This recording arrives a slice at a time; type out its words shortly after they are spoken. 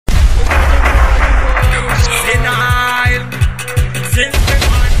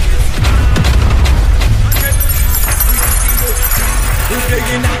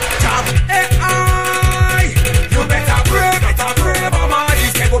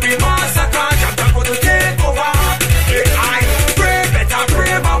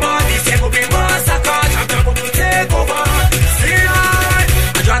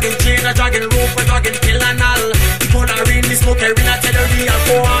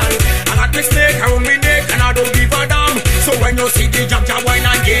So when you see the jab jab wine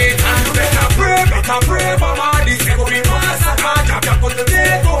and get, and you better pray, mama. This ain't gonna be massacre. Jab jab gonna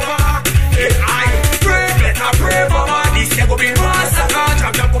take over. If I better pray, mama. This ain't gonna be massacre.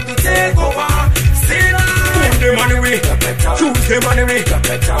 Jab jab gonna take over. Still, move them on the way, choose them on the way,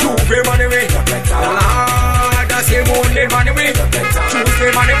 choose them on the way. Lord, that's him on them on the way, choose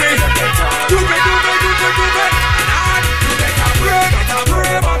them on the way. Do it. Lord, you better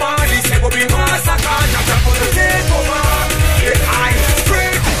pray, mama. This ain't gonna be massacre. Jab jab gonna take over. If I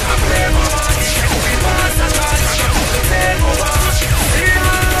pray, mama. This ain't gonna be massacre. Jab jab gonna take over.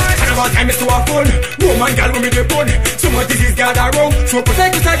 About time is to have fun. Woman, girl, when we the bun. So much disease gather around. So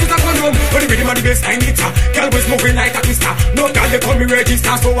protect yourself with a condom. But the rhythm and the bass, I need ya. Girl was moving like a twister. No girl, they call me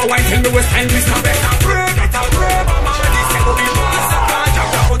register. So I wine, tell me what's time, Mr. Better pray, mama. This ain't gonna be massacre. Jab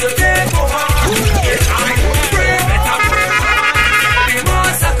jab for the takeover. Yes, I pray, better pray, mama. This ain't gonna be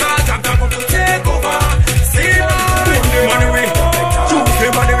massacre. Jab jab for the takeover. See ya. Put them on the way. Choose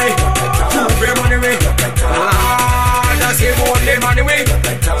them on the way. Choose them on the way. That's it, put them on the way.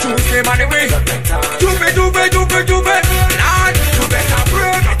 Choose them on the way. Do it. Lord, you better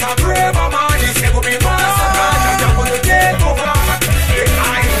pray, mama. This ain't gonna be massacre. Jab jab for the takeover. If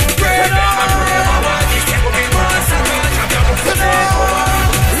I pray, better pray, mama. This ain't gonna be massacre. Jab jab for the takeover.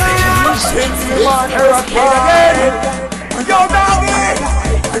 Since you want her again, yo doggy,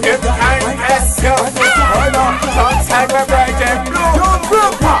 if the hand asks you, hold on, don't stand my bright and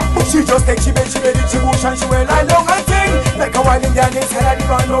blue. She just take, she made it, she push and she wear like long and thing. Like a wild Indian is head and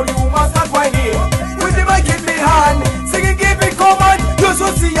even know the woman's not whining. With the mic in me hand, singing give me command. You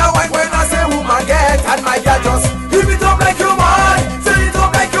should see how I when I say woman get. And my girl just give it up like you man. Send it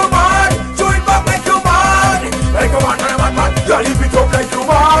up like you man. Show it back like you man. Like a man, girl, leave it up like you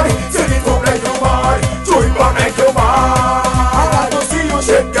man. Send it up like you man. Show it back like you man. I want to see you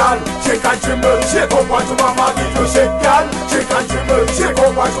shake, girl. Shake and tremble. Shake up what your mama give you, shake, girl. Shake and tremble. Shake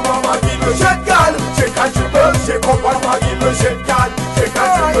up what your mama give you, shake, girl. Shake and tremble. Shake up what your mama give you, shake, girl. Shake and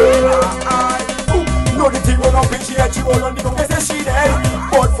tremble. Know the thing when up in she had she all on the go get she dead.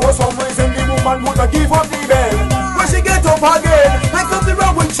 But for some reason the woman would not give up the bed. When she get up again, like something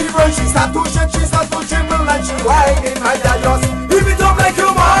wrong when she runs, she start to shake, she start to tremble and she whining. My dad just leave it up like you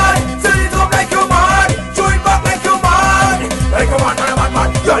man. Send it up like you man. Show it back like you man. Like a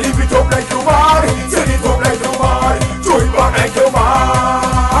man, you leave it up like you man. Send it up like you man. Show it back like you man.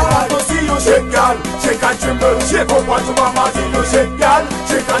 I want to see you shake, girl. Shake and tremble. Shake up what your mama give you, shake, girl.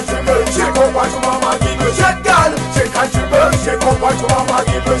 Shake and tremble. Shake up what your mama give you, shake, girl. Shake and tremble. Shake up what your mama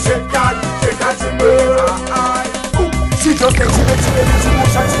give you, shake, girl. Shake and tremble. She just take, she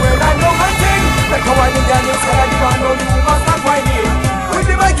push and she wear like long and thing. Like a whining girl, you say like you don't know the woman's not whining. With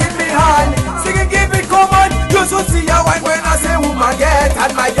the mic in me hand, singing give me command. You should see how I when I say woman get.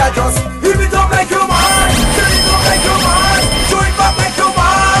 And my girl just leave it up like you man. Send it up like you man. Show it back like you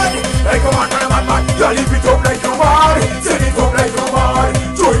man. Like a man, you leave it up like you man. Send it up like you man.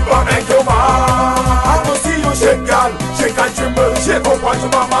 Show it back like you man. I want to see you shake, girl. Shake and tremble. Shake up what your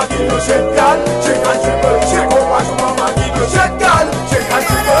mama give you, shake, girl. Shake and tremble. Shake up what your mama give you, shake, girl. Shake and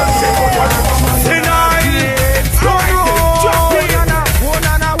tremble. Shake up what your mama give you. Tonight,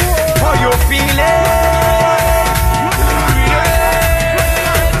 how you feeling?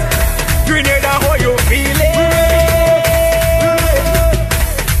 Grenada, how you feeling?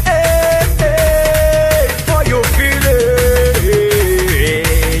 How you feeling?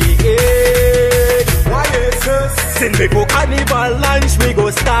 Why is this? Since we go carnival lunch, we go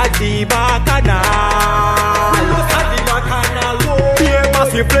start the bacchanal. We go start the bacchanal. Yeah, but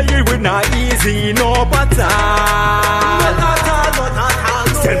we play it with not easy, no pattern.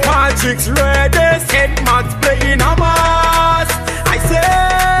 St. Patrick's ready, St. Mark's playing a mass. I say,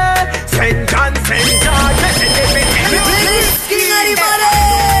 St. John, St. George,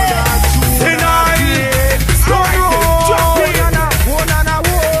 tonight,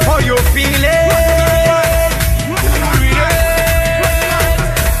 how you feeling?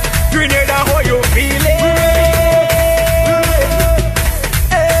 Grenada, how you feeling?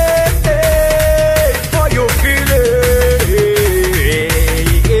 How you feeling?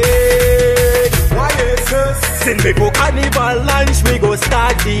 Why is this? Since we go carnival lunch, we go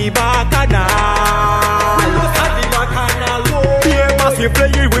start the bacchanal. We go start the bacchanal. Yeah, but we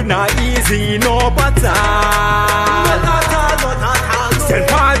play it with not easy, no pattern. St.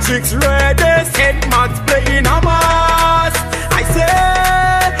 Patrick's ready, St. Mark's playing a mass. I say,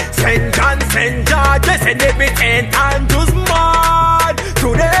 St. John, St. George, St. David, St. Andrew's mad.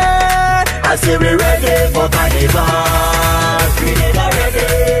 Today, I say we ready for carnival. We need a ready.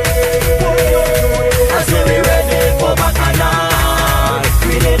 I say we ready for bacchanal.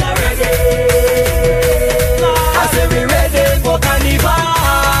 We need a ready. I say we ready.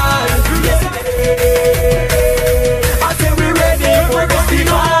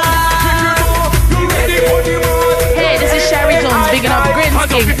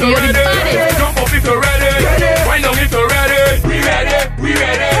 King. You're the baddest. Jump up if you're ready. Wind down if you're ready. We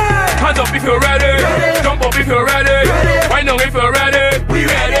ready. Hands up if you're ready. Jump up if you're ready. Wind down if you're ready. We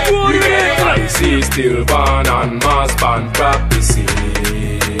ready. I see still born and mass band practicing.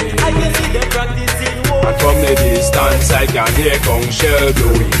 I can see them practicing. And from the distance I can hear conch shell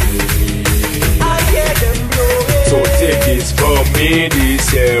blowing. I hear them blowing. So take this from me,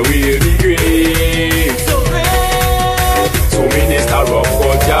 this year will be great. So great. So Minister of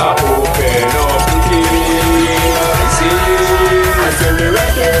Culture, open up the gate. I say we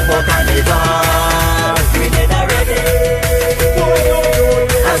ready for carnival. We never ready.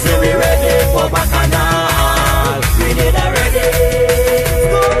 I say we ready for bacchanal. We never ready.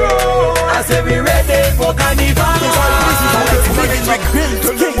 I say we ready for carnival.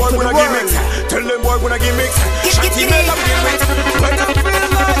 Tell them boy when I give mix. Tell them boy when I give mix. Chantimella Born Spoil. When I feel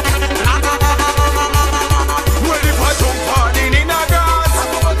like well, if I jump hard in a grass,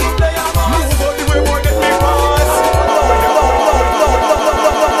 move out the way, boy, let me pass.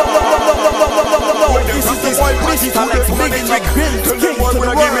 This is the boy, this is Alex making my grill. Tell them boy when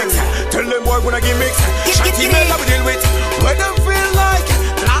I give mix. Tell them boy when I give mix. Chantimella Born Spoil. When I feel like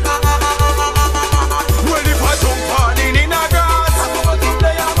well, if I jump hard in a grass,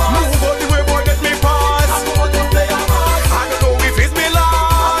 move out the way, boy, let me pass. I don't know if it's me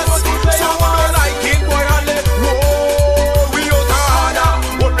last. Someone don't like it, boy, and let whoa, we out harder.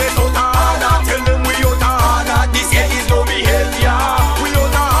 What place out harder? Tell them we out harder. This year is no behavior. We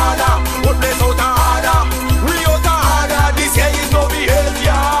out harder. What place out harder? We out harder. This year is no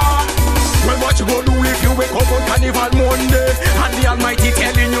behavior. Well, what you gonna do if you wake up on Carnival Monday and the Almighty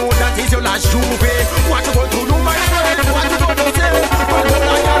telling you that is your last Juve? What you gonna do, my friend? What you gonna say?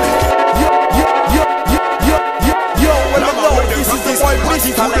 This is the boy, this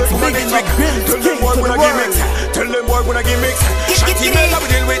is Alex making my grill. Tell them boy when I give mix. Tell them boy when I give mix. Chantimella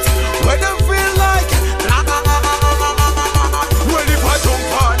Born Spoil. When I feel like well, if I jump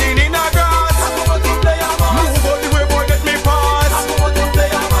hard in a grass, move out the way, boy, let me pass.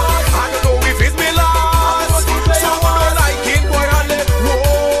 I don't know if it's me last. Someone don't like it, boy, and let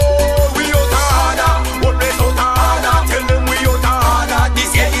whoa, we out harder. What place out harder? Tell them we out harder.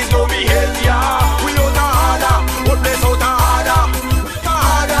 This year is no behavior. We out harder. What place out harder?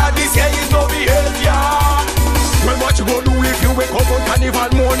 This year is no behavior. Well, what you gonna do if you wake up on Carnival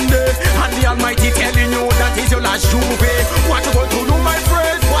Monday and the Almighty telling you that is your last Juve? What you gonna do, my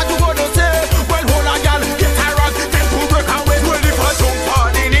friend? What you gonna say? Well, hold on, girl, get her out, then to break away. Well, if I jump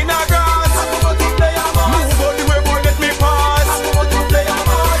hard in a grass, move out the way, boy, let me pass.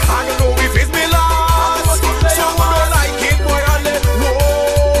 I don't know if it's me last. Someone don't like it, boy, and let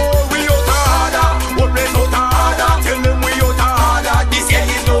whoa, we out harder. What place out harder? Tell them we out harder. This year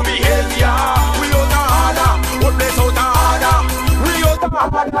is no behavior. We out harder. What place out harder? We out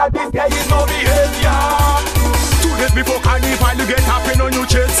harder. This year is no behavior. 2 days before Carnival, you get up in on your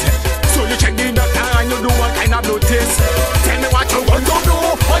chest. So you check the doctor and you do all kind of blood test. Tell me what you want to do,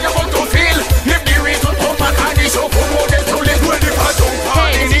 what you want to feel. If the reason come back and the show for more than 2 days, well, if I jump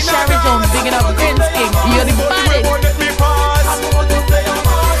hard Hey, in this is Sherry Jones, bigging up Prince King. You're the baddest. let me pass.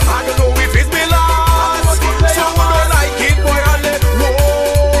 I don't know if it's me last. Someone don't like it, boy, and let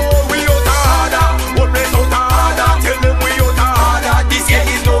whoa, we out harder. What place out harder? Tell them we out harder. This year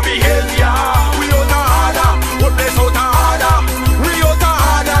is no behavior. We out harder. What place out harder? We out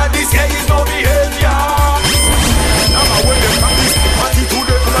harder. This year is no behavior. Now I when they practice party to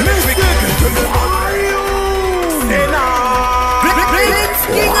the next week. Tell them are you? Say now. Prince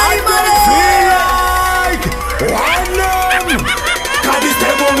King, I don't feel like one them. Cause this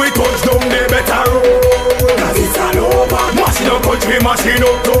time when we touch down, they better roll. Cause it's all over. Machine up country, machine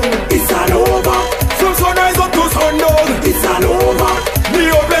up town. It's all over. From sunrise up to sundown. It's all over. The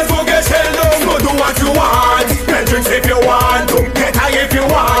whole place will get shelled down. So do what you want. Get drinks if you want to. Get high if you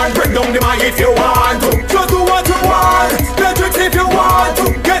want. Bring down the mic if you want to. Just do what you want. Get drinks if you want to.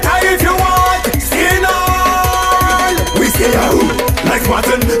 Get high if you want. Skin on. We stay out. Like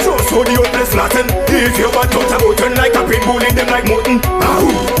Martin, so the old place flatten. If you bad touch a button like a pit bull in them like mutton.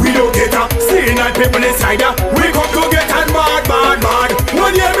 We don't get her, seeing that people inside her. We come to get her mad.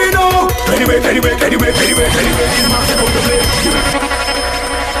 What do we know? Anyway, this market out the play.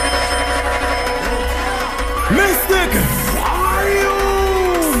 Mystic, are you?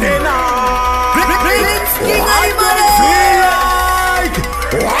 Say now. Prince King, I don't feel like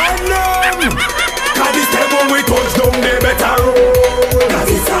one them. Cause this time when we touch down, they better roll.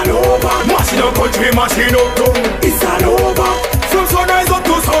 Cause it's all over. Machine up country, machine up town. It's all over. From sunrise up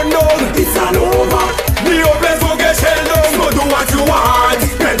to sundown. It's all over. The whole place will get shelled down. So do what you want.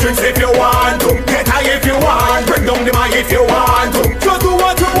 Get drinks if you want to. Get high if you want. Bring down the mic if you want to. Just do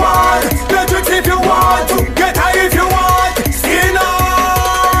what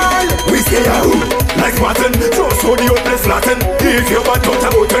if you bad out a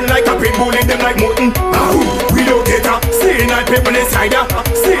button like a pit bull in them like mutton. We don't get a seeing all people inside ya.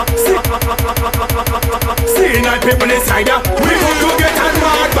 Seeing all people inside ya. We got to get a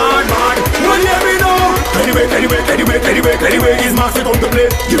mad. Well, let me know. Anyway, his master come to play.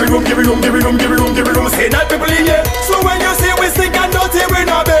 Give it room. Seeing all people in here. So when you see we sing and dirty, we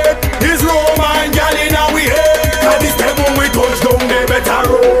not bad. His Roman gal in our we head. And this time when we touch down, they better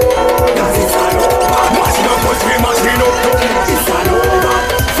roll. Cause it's all over. Machine up, machine up, it's all over.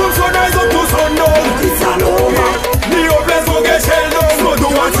 From sunrise up to sundown, it's all over. The whole place will get shelled down. So do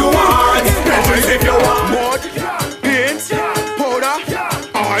what you want. Pleasure if you want. Mud, paint, powder,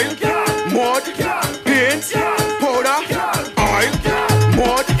 oil. Mud, paint, powder, oil.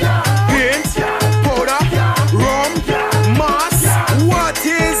 Mud, paint, powder, rum, mass. What is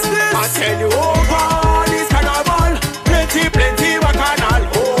this? I tell you, oh God, this carnival. Plenty bacchanal.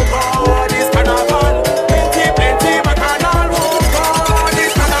 Oh God, this carnival. Plenty bacchanal. Oh God,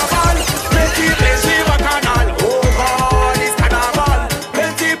 this carnival. Plenty bacchanal. Oh God, this carnival.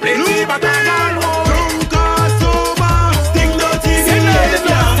 Plenty bacchanal. Drunk or sober, sting dirty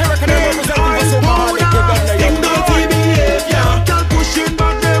behavior. Sting dirty behavior. Girl pushing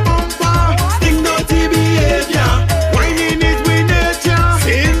back the bumper. Sting dirty behavior. Whining is with nature.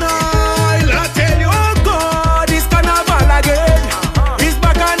 Senile, I tell you, oh God, this carnival again. It's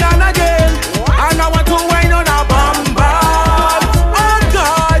bacchanal again. And I want to wine on a bumper. Oh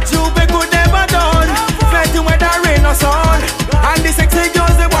God, you be good never done. Fighting with the rain or sun. And the sexy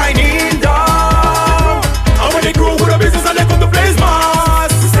girls they whining down. How many crew with a business and they come to place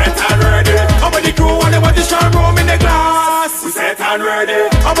mass? We set and ready. How many crew and they want to shine room in the glass? We set and ready.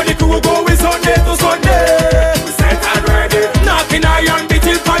 How many crew go with Sunday to Sunday? We set and ready. Knocking iron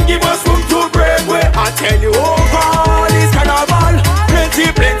till can give us room to break way. I tell you, oh God, this carnival. Plenty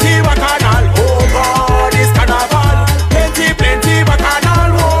bacchanal. Oh God, this carnival. Plenty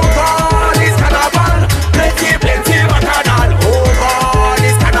bacchanal. Oh God, this carnival. Plenty bacchanal. Oh God,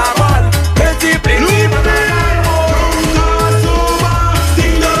 this carnival. Plenty bacchanal. Drunk or sober,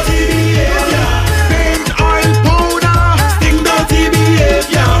 sting dirty behavior. Paint, oil, powder, sting dirty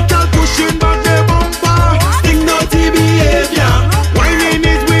behavior. Girl pushing back the bumper, sting dirty behavior. Whining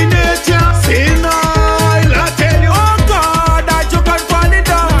is with nature. Senile, I tell you, oh God, that you can fall it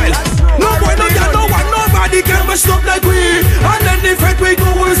down. No boy, no girl, no one, nobody can mash up like we. And then the fact we go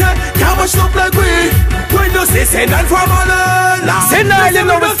and say, can't mash up like we. When you say Senile from Allah, Senile, you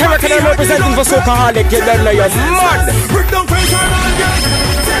know the territory representing for SOCA Harley. You don't know you're mad. break down face and all get.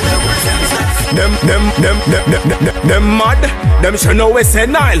 Them mad. Them should know we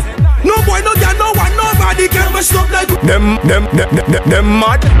Senile. No boy, no girl, no one, nobody can mash up like we. Them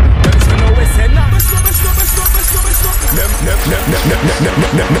mad. Them should know we Senile.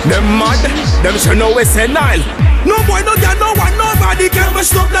 Them mad. Them should know we Senile. No boy, no girl, no one, nobody can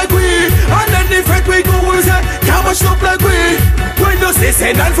mash up like we. And then the fact we go and say, can't mash up like we. When you say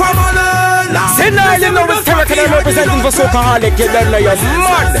Senile from Allah, Senile, you know the territory representing for SOCA Harley. You don't know you're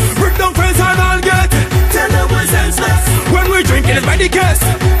mad. break down friends and all get. Tell them we're senseless. When we drinking it's by the case.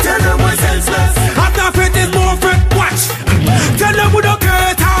 Tell them we're senseless. After faith is more faith. Watch. Tell them we don't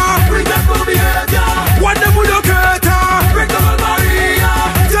cater. Bring them for behavior. What them we don't cater. Bring them all Maria.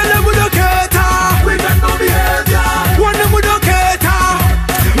 Tell them we don't cater. Bring them for behavior. What them we don't cater.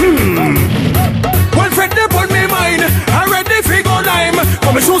 One friend they put me mine. I read the figure lime.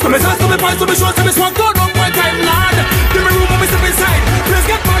 Come me shoes, come me sense, come me pants, come me shorts, come me swag. Go down one time, lad. Give me room when we step inside. Let's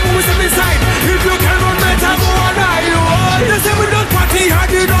get mad when we step inside. If you can run better, go on high. They say we don't party hard,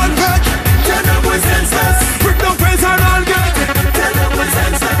 you don't bet. Tell them we're senseless. Bring down friends and all get. Tell them we're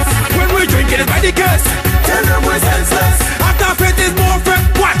senseless. When we drinking it's by the case. Tell them we're senseless. After faith is more faith.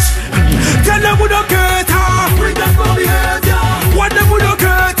 Watch. Tell them we don't cater. Bring them for behavior. What them we don't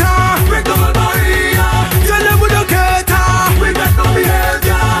cater. Bring them all Maria. Tell them we don't cater. Bring them for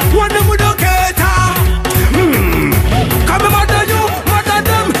behavior. What them we don't cater. Come mad than you, mad than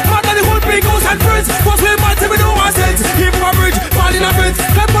them, mad than the whole big house and friends. Cause we mad till we don't want sense. Keep a bridge, fall in a fence.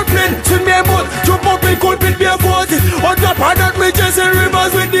 Clap on plane, swim me a boat. Jump up in cold pit, be a boat. On top of that, we chase the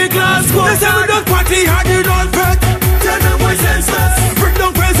rivers with the glass coat. They say we don't party hard, you don't bet. Tell them we're senseless. Bring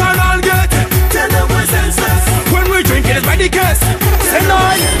down friends and all get. Tell them we're senseless. When we drinking it's by the case.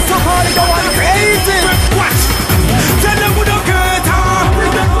 Senile, so Harley go on crazy. Watch. Tell them we don't cater.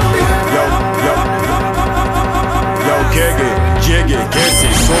 Yo, Jiggy, Casey,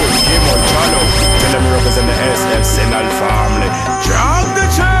 Soul, Gimo, Chalo. Tell them we represent the SF Senile family. Drop the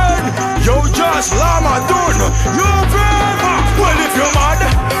chain. Yo, just Lama Dun. You paper. Well, if you're mad,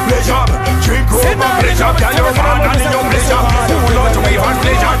 play job. Drink over, play job. Tell your man and your play job. Who don't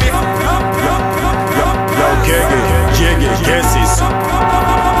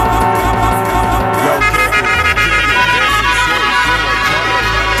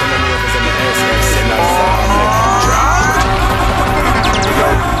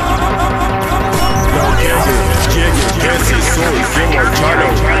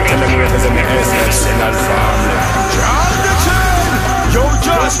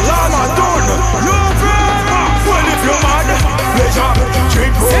just llama done. You brother. Well, if you're mad, pleasure.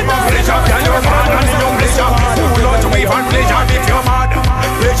 Drink over pleasure. Can you man and in your pleasure? Pull out with and pleasure if you're mad.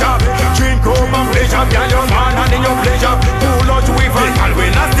 Pleasure. Drink over pleasure. Can you man and in your pleasure? Pull out with and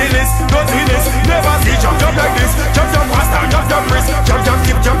when nastiness, dirtiness. Never see jump like this. Jump faster, jump wrist. Jump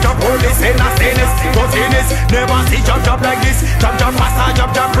skip, jump holy say nastiness, dirtiness. Never see jump like this. Jump faster,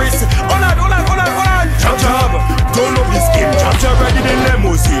 jump wrist. Hold on. Jump. Don't know this game. Jump ready in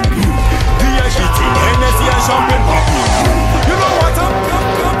limousine. VIP thing, Hennessy and champagne popping. You know what up?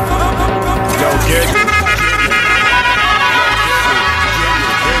 Yo, get it.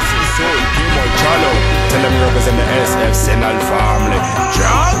 Tell them represent the SF Senal family.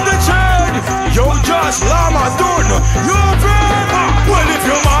 Drop the chain. Yo, just llama done. You brother. Well, if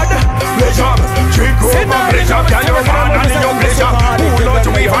you're mad, pleasure. Drink over pleasure. Can you man and in your pleasure? Pull out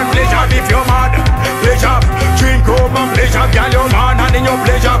with and pleasure if you're mad. Pleasure. Drink over pleasure. Can you man and in your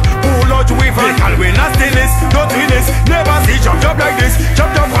pleasure? Pull out with and when nastiness, dirtiness. Never see jump like this.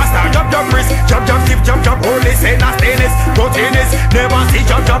 Jump faster, jump wrist. Jump skip, jump holy say nastiness, dirtiness. Never see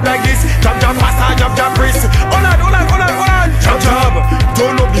jump like this. Jump faster, jump wrist. Hold on. Jump.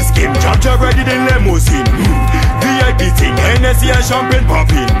 Don't know this game. Jump ready in limousine. VIP thing, Hennessy and champagne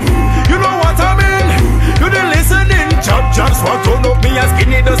popping. You know what I mean? You didn't listening. Jump, swag, don't up me and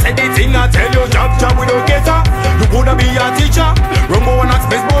skinny. Don't say the thing I tell you. Jump, we don't get her. You coulda be a teacher. Rumbo and ask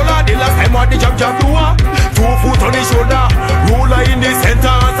baseballer. The last time what the jump do her. 2 foot on the shoulder. Ruler in the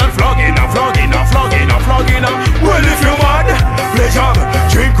center. And flogging. Well, if you mad, pleasure.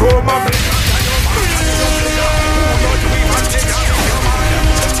 Drink over pleasure.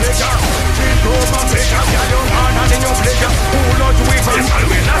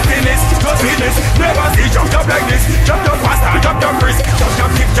 Never see jump like this. Jump faster, jump wrist.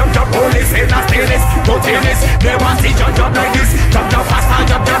 Jump kick, jump holy say nastiness, dirtiness. Never see jump like this. Jump faster,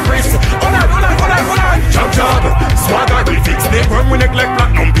 jump wrist. Hold on. Jump. Swagger will fix. They run with neck like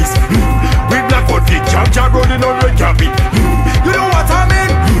platinum piece. With black foot feet. Jump rolling on red carpet. You know what I mean?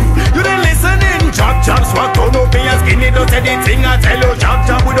 You didn't listening. Jump, swag, don't know me and skinny. Don't say the thing I tell you.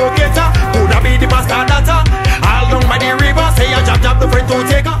 Jump, we don't get her. Coulda be the bastard data. All down by the river. Say a jump, the friend to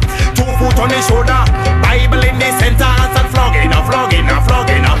take her. 2 foot on the shoulder. Bible in the center. And flogging.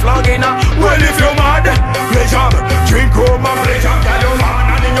 Well, if you're mad, pleasure. Drink over pleasure. Tell your man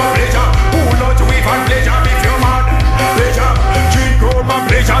and in your pleasure. Pull out with and pleasure if you're mad. Pleasure. Drink over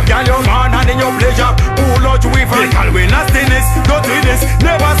pleasure. Tell your man and in your pleasure. Pull out with and when nastiness, dirtiness.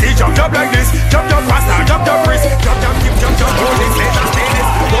 Never see jump like this. Jump faster, jump wrist. Jump keep, jump holy say nastiness,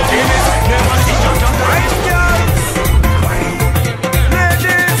 dirtiness. Never see jump right, girls.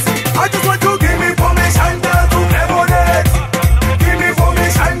 Ladies, I just want to give me permission, girl, to lemonade. Give me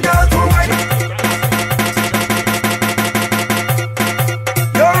permission, girl, to wine.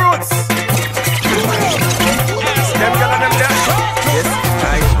 Your roots. Them girl and them there. Yes,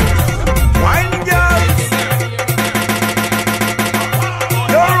 right. Wine, girls.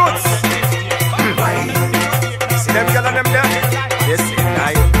 Your roots. See them girl and them there. Yes,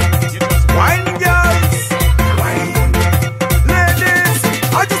 right. Wine, girls. Ladies,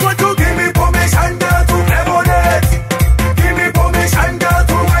 I just want to give me permission, girl, to lemonade. Give me permission, girl,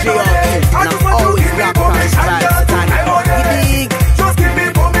 to wine on it. I just want to give me permission, girl, to lemonade. Just give me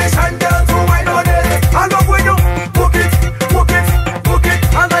permission, girl, to wine on it. I love when you walk it.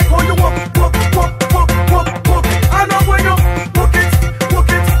 I like how you walk. I love when you walk it.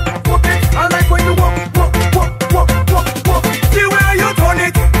 I like when you walk. The way you turn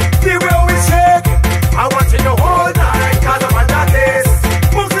it, the way we shake. I want you the whole night, cause I'm on that taste.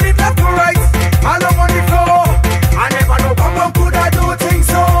 Move to the left to right, I love on the floor. I never know Papa could I do things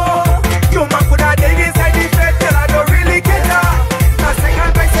so. You man could I dig inside the bed, till I don't really get that. Now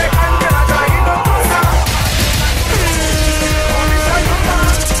second by second, till I try it no closer.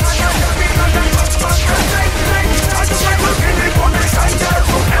 I just like to give me permission, girl,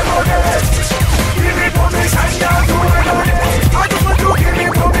 to lemonade. Give me permission, girl, to lemonade. I just want to give me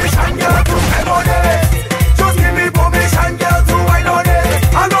permission, girl, to lemonade. Just give me permission, girl, to wine on it.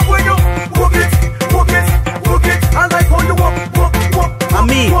 I love when you walk it. I like how you walk. And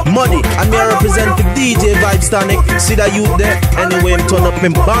me, money, and me I represent the DJ Vibes Tonic. See that you there? Anyway, I'm turn up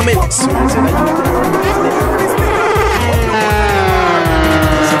and bomb it.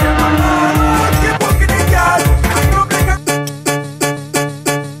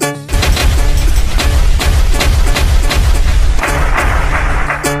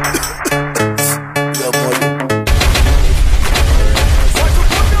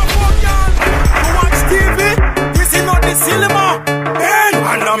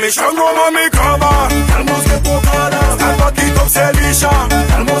 Mission woman me cover. Calmos que pocada. Salva quito Celisha.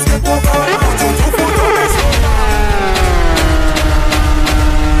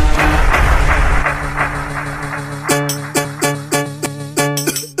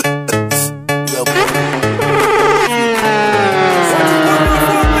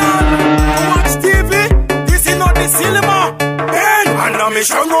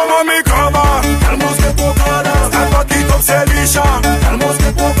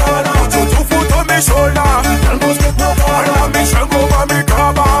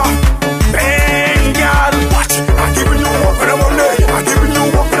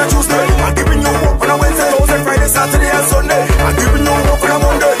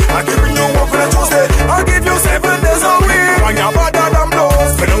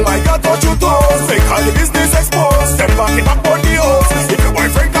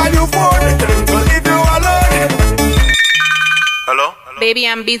 baby,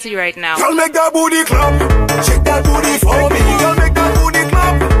 I'm busy right now. Girl, make that booty clap. Shake that booty for me. Girl, make that booty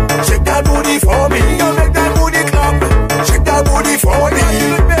clap. Shake that booty for me. Girl, make that booty clap. Shake that booty for me.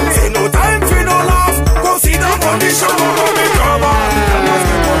 Say no time for no laugh. Go see the condition. Me drama. Girl, must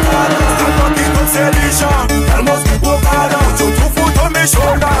be bocada. Stand up, keep up, Celisha. Girl, must be bocada. Put your 2 foot on me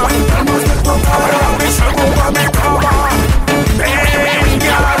shoulder. Girl, must be bocada. Me shall go over me cover. Bang,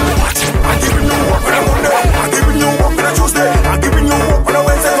 girl. I'm giving you work on a Monday. I'm giving you work on a Tuesday. I'm giving you work on a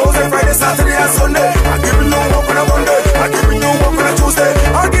Wednesday, Thursday, Friday, Saturday, and Sunday. I'm giving you work on a Monday. I'm giving you work on a Tuesday.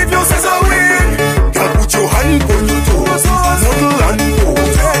 I'll give you sex a week. Girl, put your hand on your toes, model and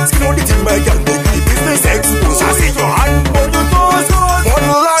pose. Skin on the thing, my girl, make the business expose. I see your hand on your toes,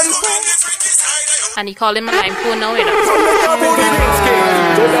 model and pose. And he called him a line phone now, you know.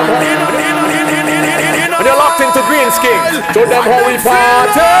 And you're locked into Greenskin. Show them how we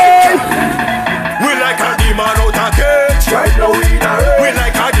party. We like a demon out a cage. Right now we in a rage. We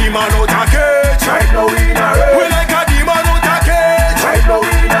like a demon out a cage. Right now we in a rage. We like a demon out a cage. Right now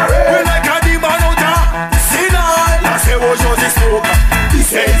we in a rage. We like a demon out a sinner. La say was just the smoke. This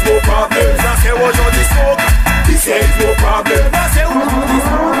ain't no problem. La say was just the smoke. This ain't no problem. La say was just the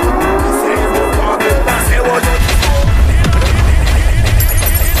smoke. This ain't no problem. La say was just the smoke.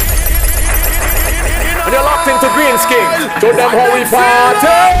 And you're locked into Greenskin. Show them how we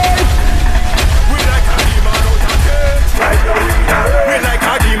party. Right now we in a rage. We like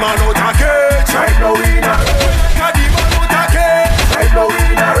a demon out a cage. Right now we in a rage. We like a demon out a cage. Right now we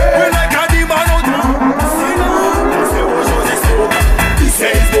in a rage. We like a demon out a sinner. La say was just the smoke. This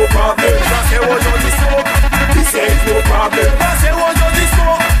ain't no problem. La say was just the smoke. This ain't no problem. La say was just the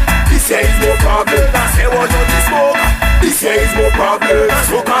smoke. This ain't no problem. La say was just the smoke. This ain't no problem.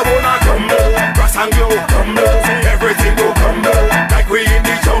 SOCA wanna crumble. Grass and glow crumble. Everything go crumble. Like we in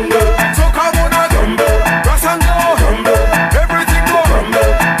the jungle. SOCA wanna crumble. Grass and glow crumble. Everything go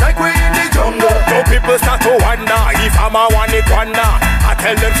crumble. Like we in the jungle. No people start to wonder if I'm a one it wonder. I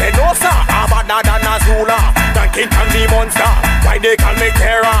tell them say no sir, I'm better than a Zula. Than King Kong the monster. Why they call me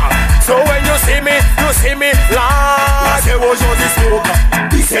terror? So when you see me laugh. La say was just the smoke.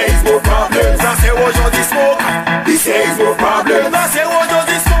 This ain't no problem. La say was just the smoke. This ain't no problem. La say was just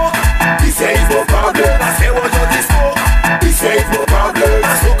the smoke. This ain't no problem. La say was just the smoke. This ain't no problem.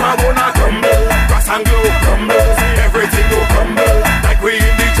 SOCA wanna crumble. Grass and glow crumble. Everything go crumble. Like we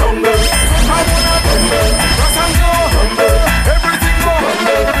in the jungle. SOCA wanna crumble. Grass and glow crumble. Everything go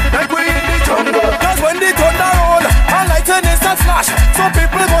crumble. Like we in the jungle. Cause when the thunder roll and lightning start flash, some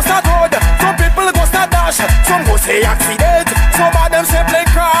people go start road, some people go start dash, some go say accident, some of them say plane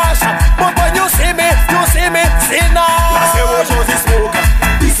crash. But when you see me sinner. La say was just the smoke.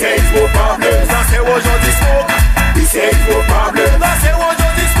 This ain't no problem. La say was just the smoke. This ain't no problem. La say was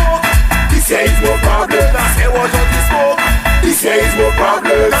just the smoke. This ain't no problem. La say was just the smoke. This ain't no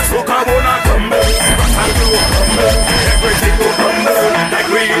problem. La SOCA wanna crumble. Grass and glow crumble. Everything go crumble. Like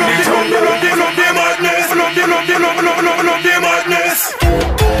we in the jungle. Love the madness. Love the madness.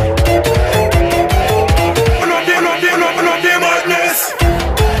 Love the madness.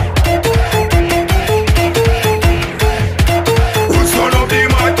 Who's gonna be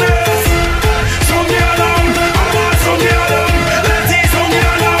madness? Some girl, I'm some girl.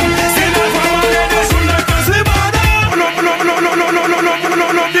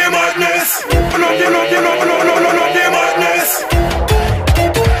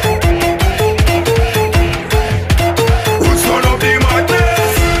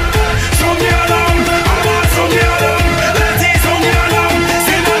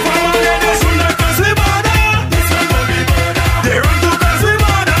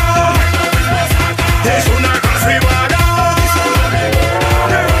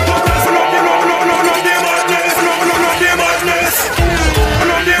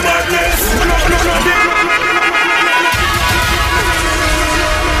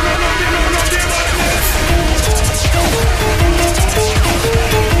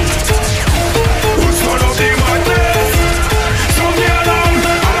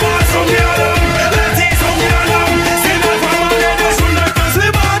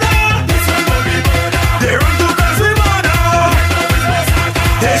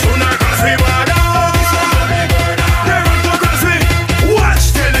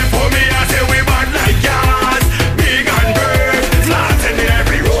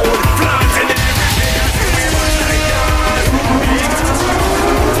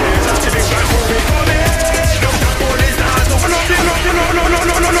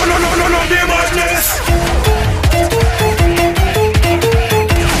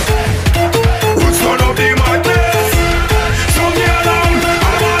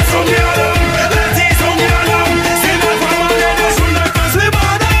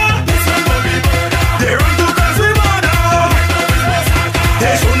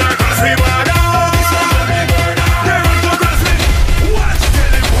 They should not cross me border. They run to cross me. Watch,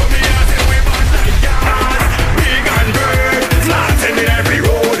 tell them for me I say we bad like gas. Big and bird, flaunting in every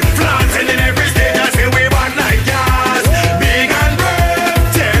road, flaunting in every state. I say we bad like gas. Big and bird,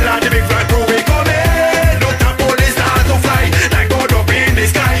 tell all the big flat crew we coming. Look the police start to fly like God up in the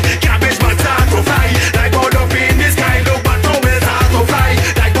sky. Cabbage man start to fly like God up in the sky. Look but no will start to fly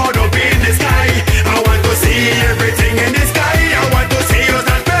like God up in the sky. I want to see everything in the sky. I want to see us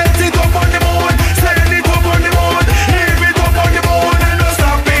and belt it up on the moon, send it up on the moon, leave it up on the moon, and no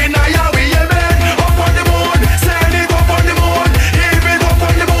stopping. Now we amen. Up on the moon, send it up on the moon, leave it up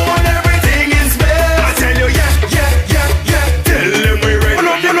on the moon. Everything in space. I tell you, yeah. Tell them we ready.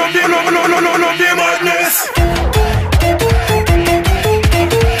 No, the madness.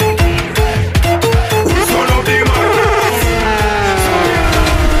 Son of the madness.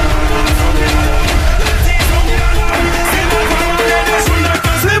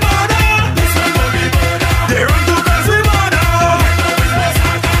 They run to cross me border.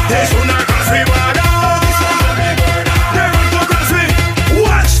 They should not cross me border. They run to cross me.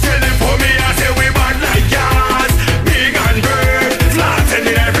 Watch, tell them for me I say we bad like gas. Big and bird, flaunting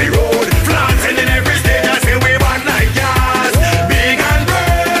in every road, flaunting in every state. I say we bad like gas. Big and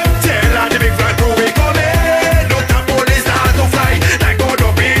bird, tell all the big flat crew we coming. Look the police start to fly like God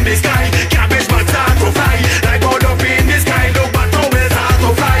up in the sky. Cabbage man start to fly like God up in the sky. Look but no will start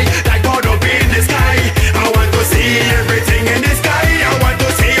to fly like God up in the sky. I want to see everything in the sky. I want to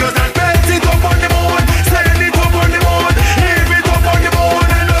see us and belt it up on the moon, send it up on the moon, leave it up on the moon,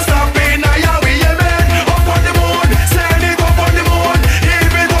 and no stopping. Now we amen. Up on the moon, send it up on the moon,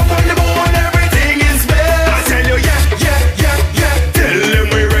 leave it up on the moon. Everything in space. I tell you, yeah. Tell them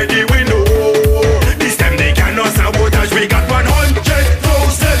we ready, we know. This time they cannot sabotage. We got 100,000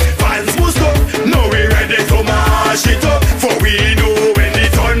 fans boost up. Now we ready to mash it up. For we know when the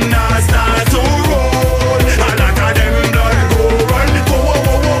thunder starts to roll, a lot of them blood go run.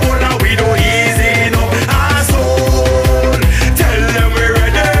 Whoa, now we do easy no asshole. Tell them we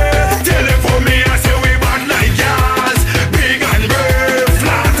ready. Tell them for me I say we bad like gas. Big and bird,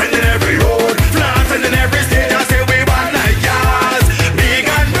 flaunting in every road, flaunting in every state. I say we bad like gas. Big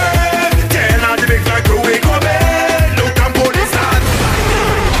and bird, tell all the big flag crew we coming. Look and police start to fly.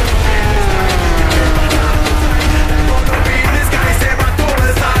 God up in the sky, say but no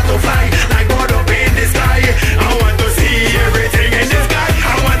will start to fly like God up in the sky. I want to see everything in the sky.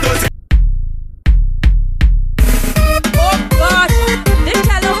 I want to see. Oh gosh, this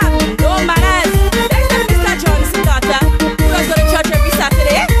child don't have no manners. Next time Mr. Johnson daughter, who goes to church every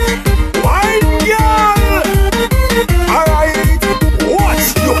Saturday. Wine girl. Alright. Watch.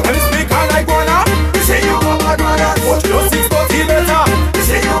 You can speak and I wanna. You say you a bad man. Watch your 6:30 better. You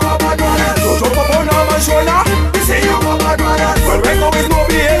say you a bad man. You jump up on my shoulder. You say you a bad man. Well, right now is no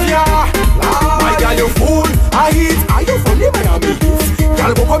behavior. My girl, you fool. I hit. Are you from the Miami Heat?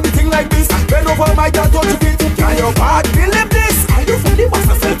 Girl, go come the thing like this. Bend over, my girl, touch your feet. Girl, you bad. Believe this. Are you from the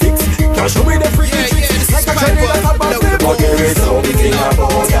Boston Celtics? Girl, show me the freaky tricks. Like a Chinese that's a bad flip. But there is something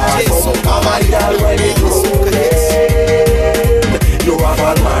about that. SOCA, my girl, when it rolling. You a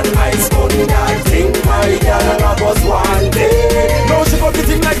bad man, eyes on that thing. My girl, I was wanted. Now she got the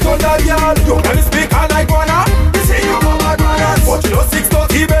thing like thunder, girl. You can speak and I wanna. You say you a bad man. But you know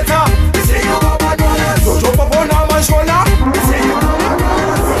 6:30 better. You say you a bad man. You jump up on my shoulder. You say you a bad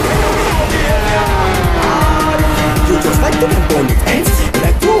man. You just like to jump on it ends. You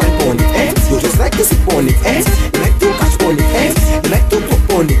like to wipe on it ends. You just like to sit on it ends. You like to catch on it ends. You like to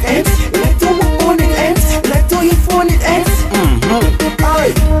pop on it ends. You like to walk on it ends. You like to eat on it ends.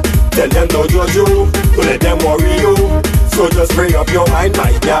 Aye. Tell them don't judge you. Don't let them worry you. So just bring up your mind,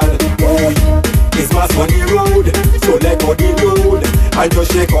 my girl. Ooh, it's mass on the road. So let go the load and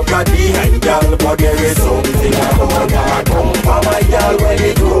just shake up that behind, girl. But there is something about that bumper, my girl, when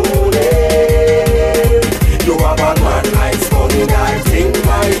it rolling. You a bad man, eyes on that thing,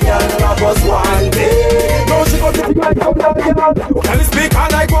 my girl. I was wanted. Now she got the thing like thunder, girl. You can speak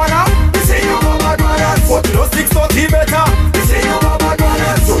and I wanna. You say you a bad man, but you know 6:30 better. You say you a bad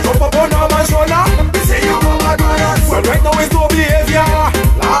man, so jump up on my shoulder. You say you a bad man, well right now is no behavior.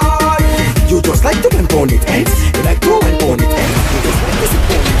 You just like to bend on it ends. You like to bend on it ends. You just like to sit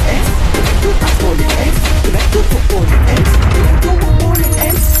on it ends. You like to catch on it ends. You like to pop on it ends. You like to walk on it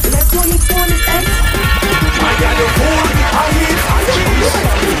ends. You like to eat on it ends. My girl, you fool. I hit.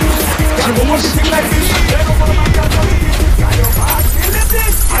 Girl, go on the thing like this. Let go for my girl, tell me this. Girl, you bad. Believe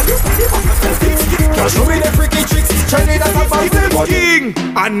this. Are you from the Boston Celtics? Girl, show me the freaky tricks. Chinese that's a bad king.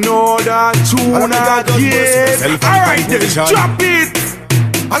 Another tune again. Alright, then drop it.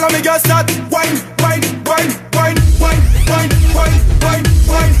 Allow me girl start wine, wine, wine, wine, wine, wine, wine, wine.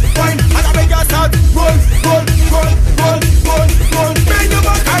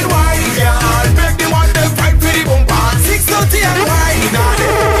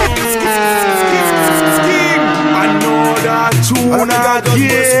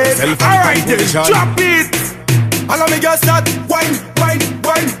 Yeah, alright then, drop it. Allow me just start wine. Allow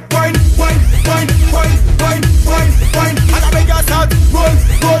me just start roll.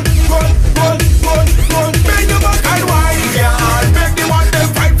 Bend your back and wine, girl. Make the one them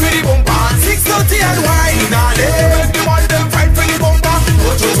fight for the bumper. 6:30 and wine, darling. Make the one them fight for the bumper. Go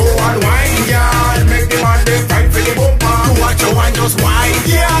to toe and wine, girl. Make the one them fight for the bumper. Do what you want, just wine,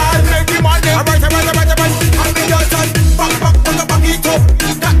 girl. Make the one them alright. And me just start back it up.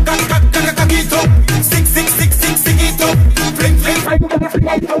 Cock it up. Stick it up. Fling.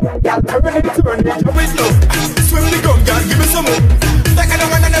 Girl, turn it with love. Swim the gun, girl, give me some more. Like I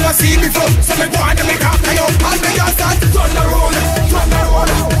never see before. So me go on and me talk to you. And me just start turn the roll and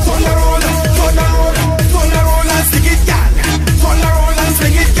stick it, girl. Turn the roll and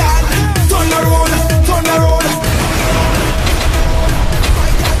fling it, girl. Turn the roll.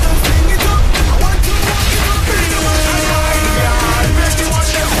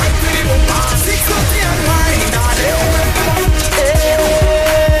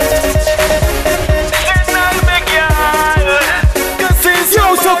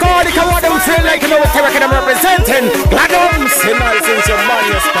 Feel like you know what I'm representing. Gladom, Simmons, since your money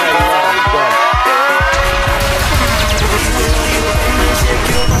is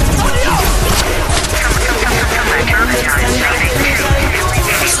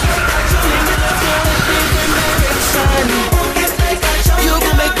you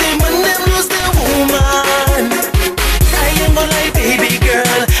gon' make them and them lose their woman. I ain't gonna lie, baby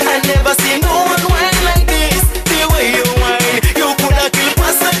girl, I never seen no one whine like this. The way you whine, you coulda kill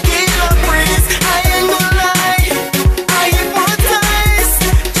past a killer breeze. I ain't gonna lie, I hypnotize.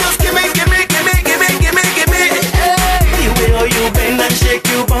 Just give me. Hey, the way how you bend and shake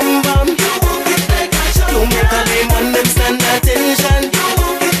you bum. You make a name on them stand attention.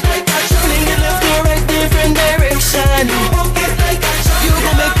 Fling it left to right, different direction. You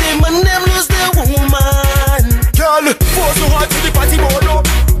gon' make them and them lose their woman. Girl, force so hard to the party burn up.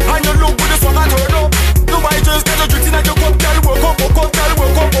 And you look with the swag and turn up. Nobody just get a drink in and you come, girl. Work up, girl.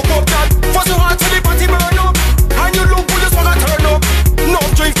 Force so hard to the party burn up. And you look with the swag and turn up. No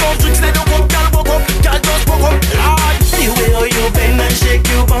drinks, then you come, girl. Work up, girl. Just work up. The way how you bend and shake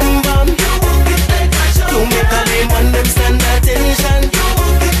you bum. You make a name on them stand attention.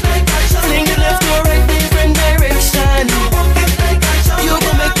 Fling it left to right, different direction. You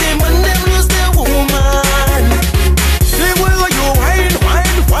gon' make them and them lose their woman. The way how you whine.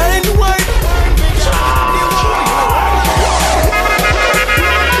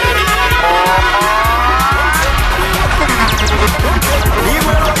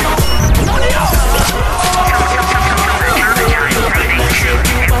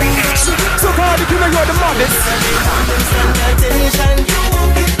 So hard, you know you're the modest.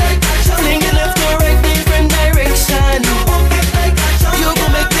 Fling it left to right, different direction. You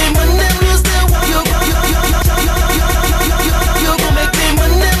gon' make them and them lose their woman. You gon' make them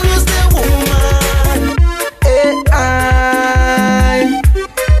and them lose their woman.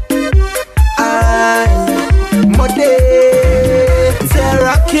 I Monday,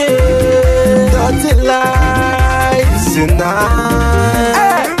 Terraki, dirty lights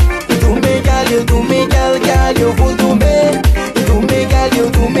tonight. Do me, girl, you fool do me. Do me, girl,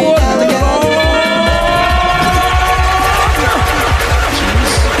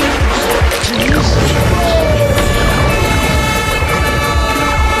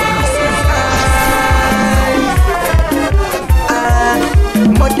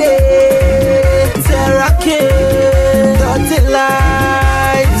 Monday, Terraki, dirty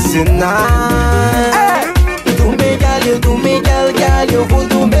lights tonight. Do me, girl, you fool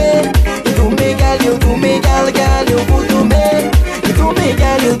do me. Do me, girl, you fool do me. You fool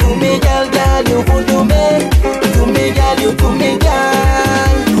do me, girl, you fool do me. Do me, girl.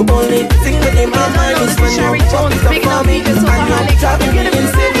 Only thing that in my mind is when you talk it up for me. And you're driving me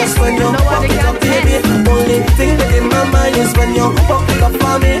insane just when you walk it up, baby. Only thing that in my mind is when you walk it up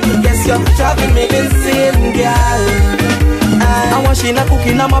for me. Yes, you're driving me insane, girl. I washing a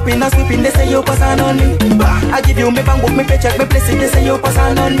cooking, I'm mopping, I'm sweeping, they say you pass on me. I give you me bang book, me paycheck, me blessing, they say you pass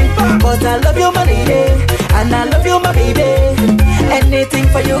on me. Cause I love you, my lady, and I love you, my baby. Anything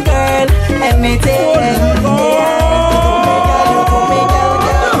for you, girl, anything.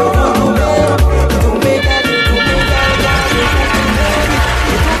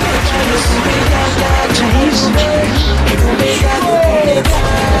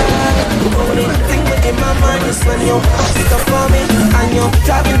 When you walk it up for me, and you're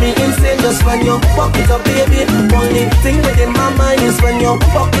driving me insane just when you walk it up, baby. Only thing within my mind is when you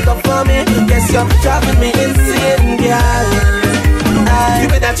walk it up for me. Yes, you're driving me insane, girl. You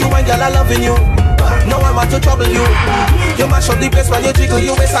better at you and girl, I loving you. No one want to trouble you. You mash up the place when you jiggle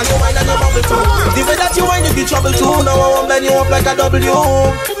your waist and you wine and you bubble too. The way that you wine, you be trouble too. Now I won't bend you up like a W.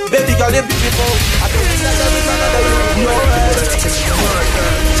 Baby girl, you're beautiful. I don't think that there is another you. No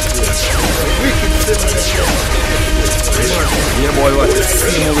yeah, boy, what?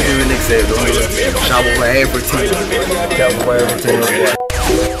 See what we do next day, don't you? Shop over everything. Shop over everything, boy.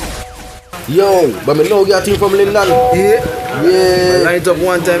 Yo, but me know get you from London. Yeah. Yeah. Line it up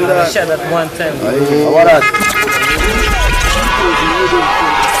one time, that. Shut up one time. What that?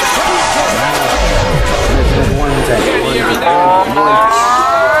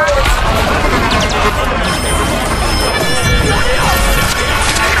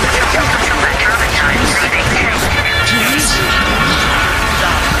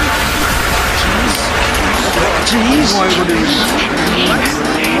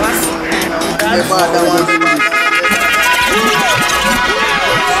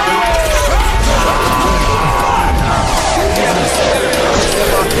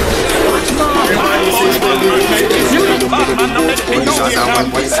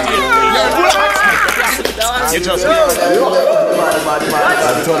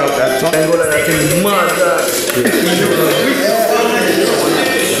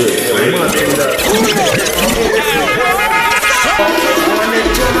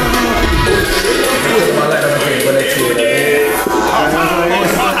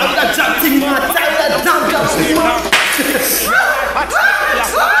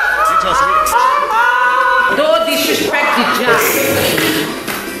 Don't disrespect the job.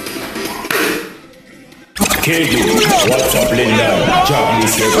 KD, what's up, Linda? Job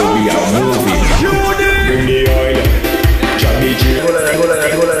this year, we are moving. Bring the oil. Job the G.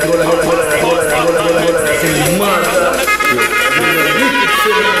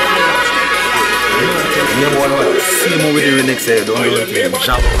 Yeah, boy, what? See what we do next day, don't you?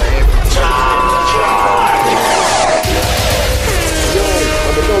 Shop over everything. Yo,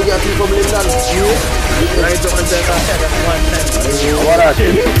 get you from London. Line it up one time. What are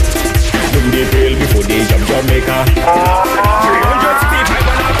you? Bring the bill before they jump Jamaica. 300 Steve, I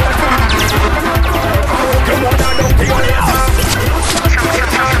wanna go. Come on, I don't think on it.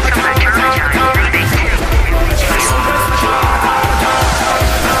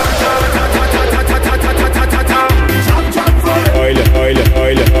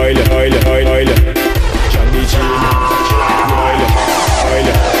 Oil. Johnny Chin.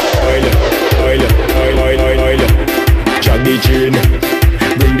 Oil. Johnny Chin.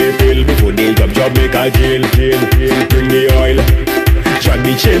 Bring the bill before they jump Jamaica jail. Bring the oil.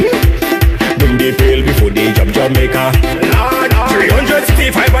 Johnny Chin. Bring the bill before they jump Jamaica.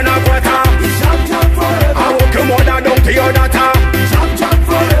 365 and a quarter. I will come on down to your data.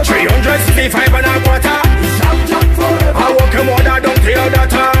 365 and a quarter. I will come on down to your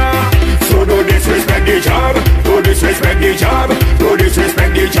data. So don't disrespect the job. Don't disrespect the job. Don't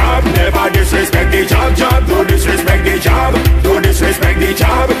disrespect the job. Never disrespect the job. Don't disrespect the job. Don't disrespect the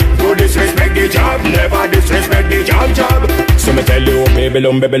job. Don't disrespect the job. Never disrespect the job. So me tell you,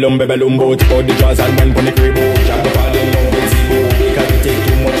 babylon, both about the jaws and one pon the crib. Job the fall in love with Zibo because it take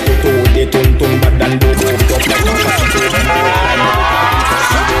too much to do. They tun bad than do.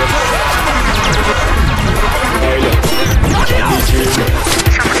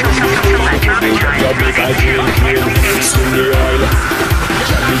 Top like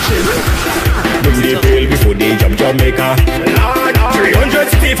bring the bill before they jump Jamaica.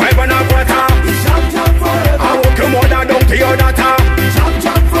 365 and a quarter. I will come on down to your data.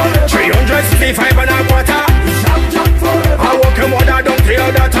 365 and a quarter. I will come on down to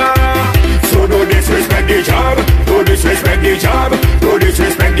your data. So don't disrespect the job. Don't disrespect the job. Don't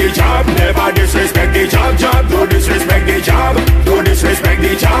disrespect the job. Never disrespect the job. Don't disrespect the job. Don't disrespect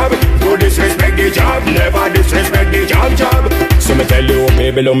the job. Don't disrespect the job. Never disrespect the job. So me tell you,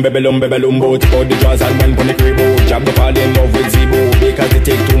 babylon, both about the jaws and one pon the crib. Job the fall in love with Zibo because it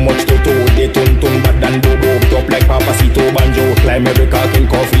take too much to do. They tun bad than do. Top like Papacito Banjo. Climb every cock in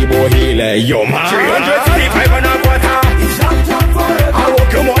coffee boy hill. Yo man. 365 and a quarter. I will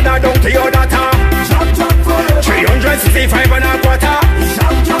come on down to your data. 365 and a quarter.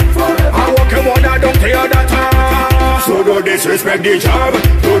 I will come on down to your data. So don't disrespect the job.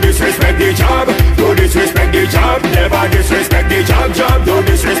 Don't disrespect the job. Don't disrespect the job. Never disrespect the job. Don't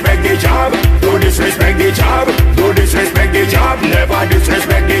disrespect the job. Don't disrespect the job. Don't disrespect the job. Never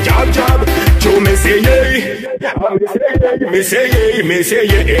disrespect the job. To me say yeah. Me say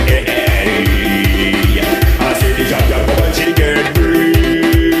yeah. I say the job come and she get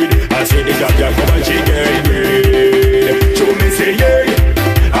breed. I say the job come and she get breed. To me say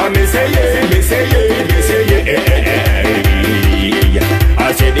yeah. I me say yeah.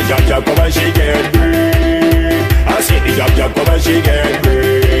 I say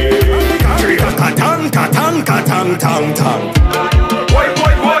tang tang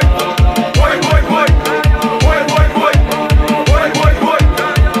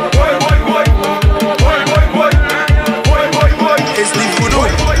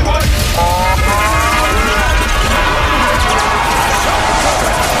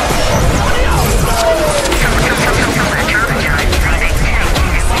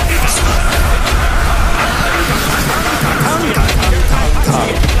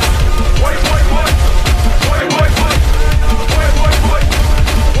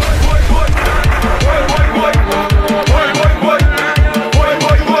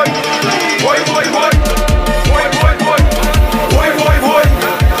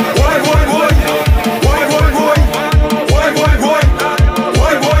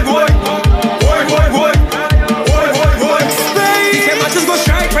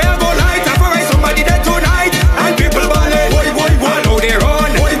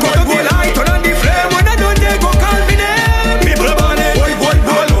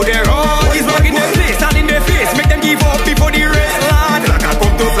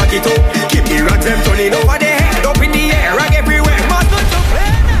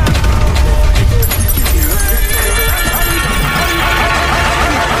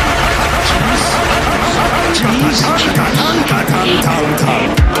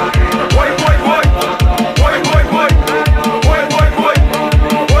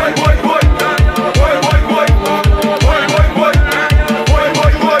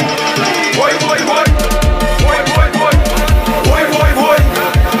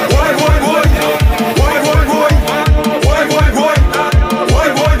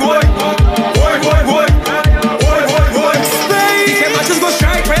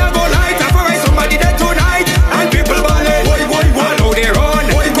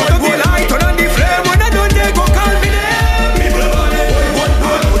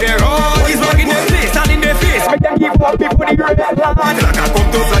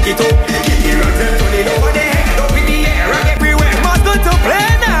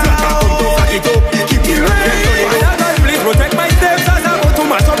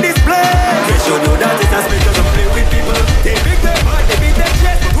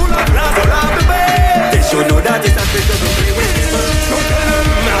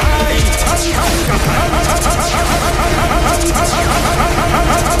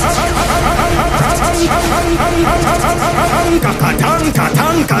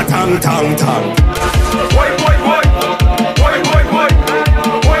tang.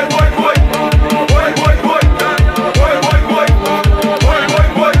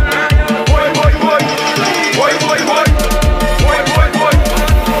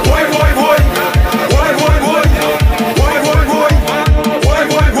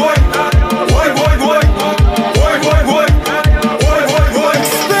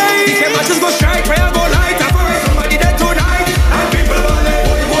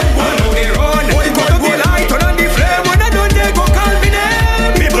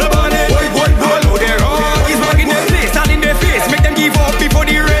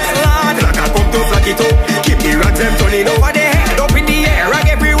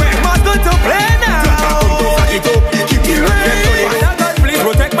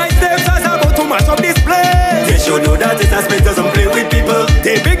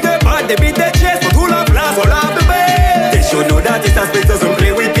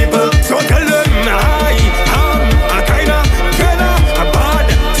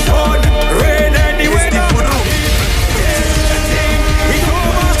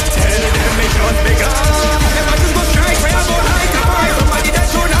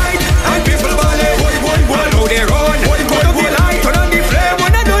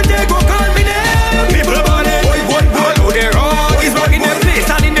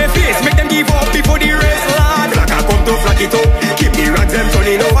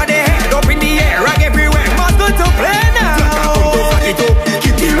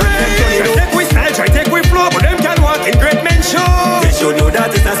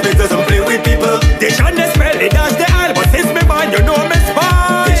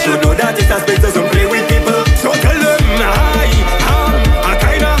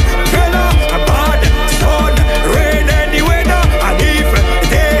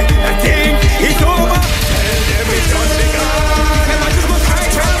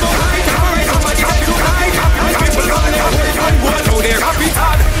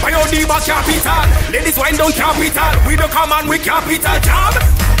 Ladies wind down capital. We don't come on with capital job.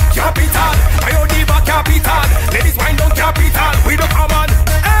 Capital. Biodiva capital. Ladies wind down capital. We don't come on.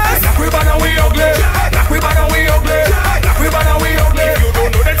 Knock we bad and we ugly. Knock we bad and we ugly. Knock we bad and we ugly. If you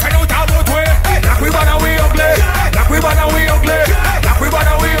don't know then find out about way. Knock we bad and we ugly. Knock we bad and we ugly. Knock we bad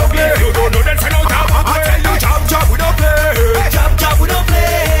and we ugly. If you don't know then find out about way. I tell you job.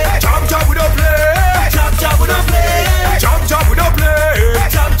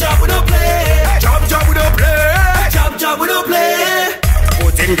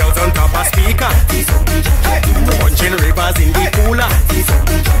 Bring girls on top of speaker. Punching rivers in the cooler.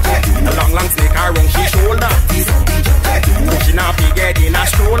 A long, long snake around she shoulder. Pushing a big head in a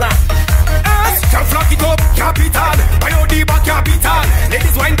stroller. Can flock it up, capital. Biodiba capital.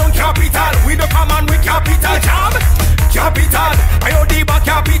 Ladies wind down capital. We don't come on with capital job. Capital, Biodiba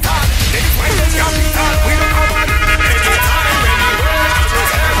capital. Ladies wind down capital. We don't come on. Anytime, anywhere,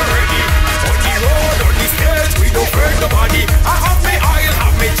 ever ready. On the road, on the stage, we don't hurt nobody. I have me oil,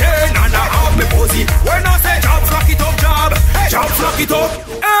 have me chain, and I have me posy. When I say job, flock it up, job. Job, flock it up.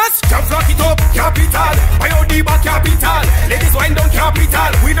 Job, flock it up, capital. Biodiba capital. Ladies wind down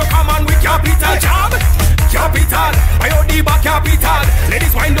capital. We don't come on with capital job. Capital, Biodiba capital.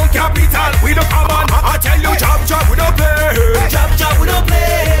 Ladies wind down capital. We don't come on. I tell you, job, job, we don't play. Job, job, we don't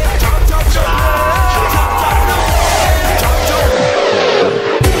play. Job, job, job, job, job, we don't play. Job, job.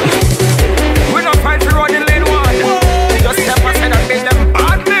 We don't fight for running lane one. Just step aside and make them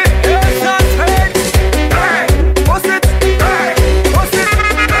badly. Yes, that's it. Hey, what's it? Hey, what's it?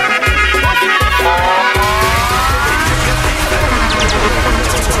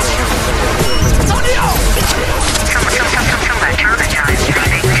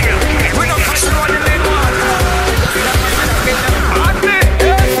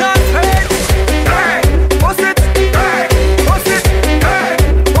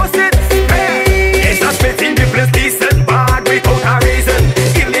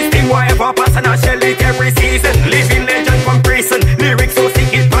 Every season, living legend from prison. Lyrics so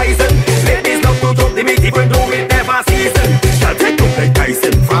sick it's poison. Ladies love to drop the meat even though it never season. Shall take up like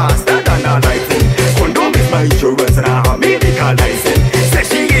Tyson, faster than a lightning. Condom is my insurance and I have medical license. Say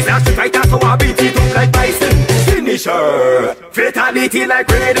she is a street fighter so I beat it up like Bison. Finish her, fatality like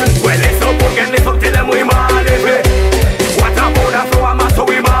Raiden. Well let's up again, let's up till them we maleve. What about the flow I'm so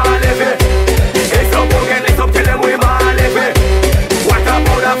we maleve. Let's up again, let's up till them we maleve. What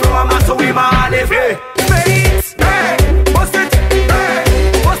about the flow I'm so we maleve.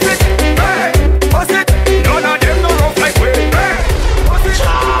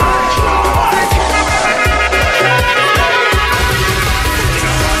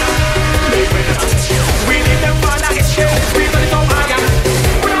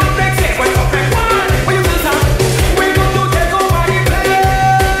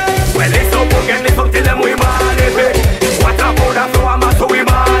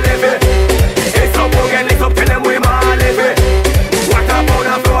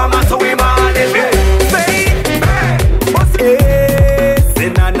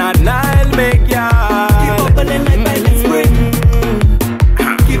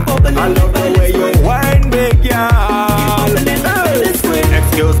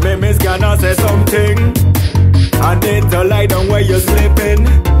 And then to lie down where you're sleeping.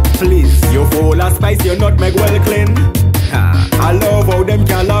 Please, you full of spice, you're not make well clean. I love how them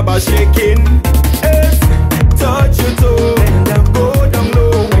calabash shaking. Yes, touch you too. Bend down, go down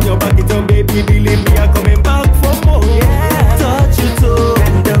low. When you back it up, baby, believe me, I'm coming back for more. Yeah, touch you too.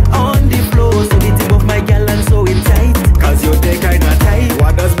 Bend down on the floor, so the tip of my gal and so it tight. Cause you they kinda tight.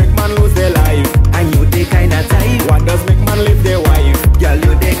 What does make man lose their life? And you they kinda tight. What does make man live their wife? Girl,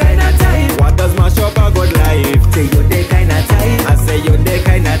 you they kinda tight. What does mash up a good life? Say you they kinda tight. I say you they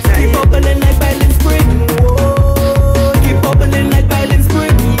kinda tight. Keep bubbling like violent spring. Whoa. Keep bubbling like violent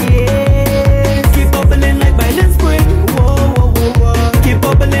spring. Yeah. Keep bubbling like violent spring. Whoa, whoa, whoa, whoa. Keep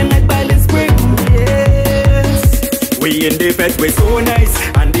bubbling like violent spring. Yes. We in the fest, we so nice,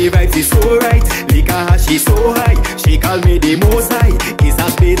 and the vibes is so right. Liquor hash is so high. She call me the most high. Is a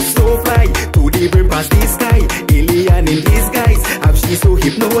bit so fly to the brim past the sky. Alien in disguise. Have she so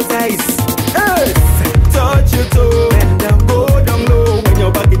hypnotized? Yes. Touch you too. Bend down, go down low. When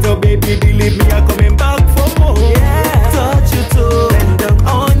you back it up, baby, believe me, I'm coming back for more. Yeah. Touch you too. Bend down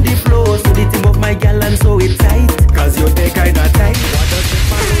on the floor, so the tip of my gal and so it tight. Cause you're the kinda tight. What does it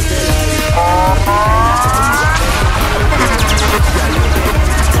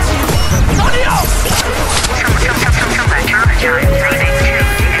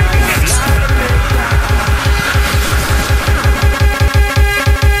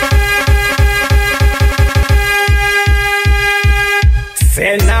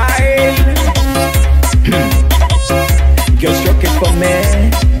Girl, stroke it for me,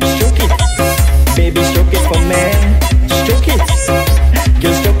 stroke it. Baby, stroke it for me, stroke it.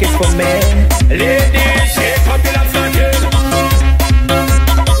 Girl, stroke it for me. Ladies, shake up the love started.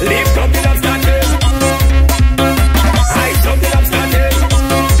 Lift up the love started. Ice up the love started.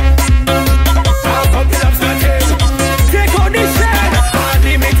 Up the love started. Take out the shell. Add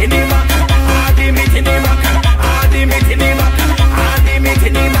the meat in the back. Add the meat in the back. Add the meat in the back. Add the meat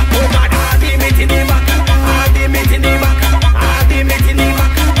in the back. Oh God, add the meat in the back. Add the meat in the back. Add the meat in the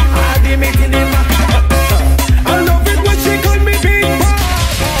back.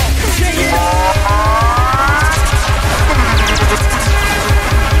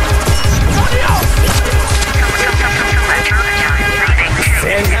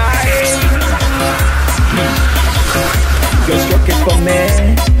 for me,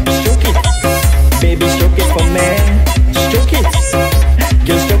 stroke it. Baby, stroke it for me, stroke it.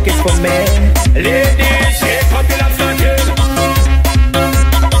 Girl, stroke it for me. Ladies, shake up the lobster tail.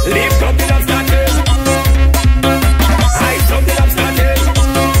 Lift up the lobster tail. Ice up the lobster tail.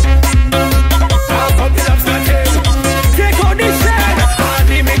 Half up the lobster tail. Take out the shell. Add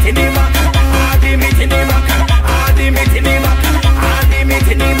the meat in the back. Add the meat in the back. Add the meat in the back. Add the meat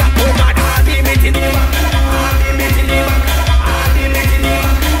in the back. Oh God, add the meat in the back. Add the meat in the back. Add the meat in the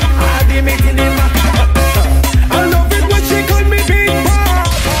back. Add the meat in the back. I love it when she call me Big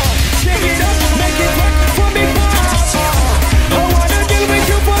Papa. Shake it up, make it work for Big Papa. I wanna deal with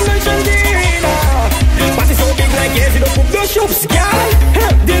you for lunch and dinner. But it's so big like yes, you don't put no shoes, girl.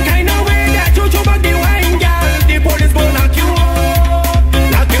 The kind of way that you chop up the wine, girl. The police gon' knock you up,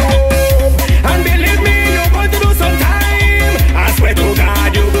 knock you up. And believe me, you got to do some time. I swear to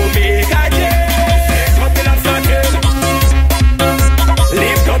God, you will make a change. Lift up the lobster tail.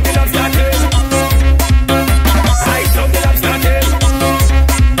 Lift up the lobster tail. Ice up the lobster tail.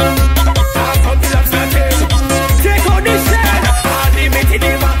 Half up the lobster tail. Take out the shell. Add the meat in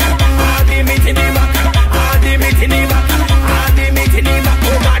the back. Add the meat in the back. Add the meat in the back. Add the meat in the back. Oh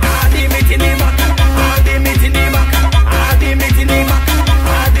God, add the meat in the back. Add the meat in the back. Add the meat in the back.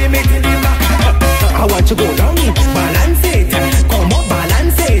 Add the meat in the back. I want to go down it, balance it. Come up,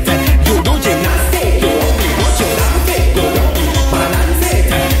 balance it. You do gymnastics. You what you dance it. Go down it, balance it.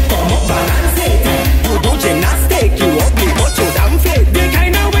 Come up, balance it. You do gymnastics. You ugly, but you damn fit. The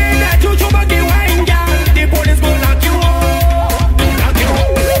kind of way that you chop up the wine, girl. The police gon' knock you up, knock you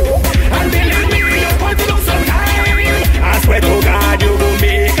up. And believe me, you got to do some time. I swear to God, you will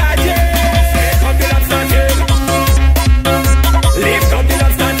make a change. Lift up the lobster tail. Lift up the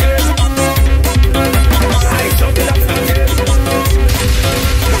lobster tail. Ice up the lobster tail.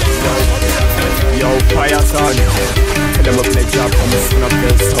 Yo, fire son, tell them a pledge up from the sun up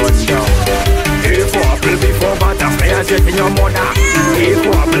till sundown. If you apple before butterfly, I jet in your mother. If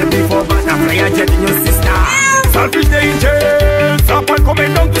you apple before butterfly, I jet in your sister. Selfish danger, stop and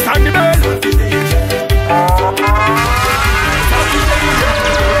coming down to Sandy Bell. Selfish danger, stop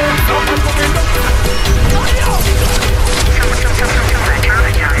and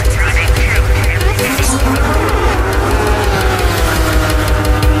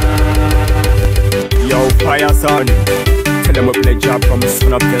coming down Yo, fire son, tell them a pledge up from the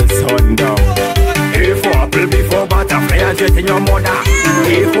sun up till sundown. If you apple before butterfly, I jet in your mother.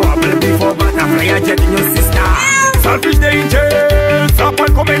 If you apple before butterfly, I jet in your sister. Selfish danger, stop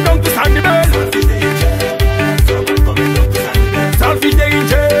and coming down to Sandy Bell. Selfish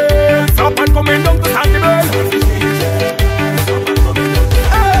danger, stop and coming down to Sandy Bell.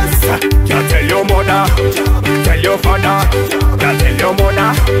 Yes, you tell your mother, tell your father, you tell your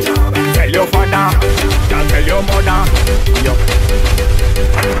mother, tell your father, you tell your mother.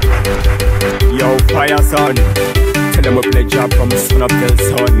 Yo, fire son, tell them a pledge up from the sun up till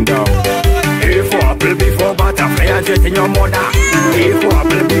sundown. If you apple before butterfly, I jet in your mother. If you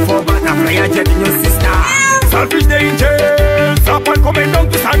apple before butterfly, I jet in your sister. Selfish danger, stop and coming down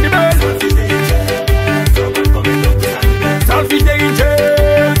to Sandy Bell. Selfish danger,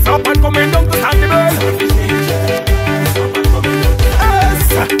 stop and coming down to Sandy Bell.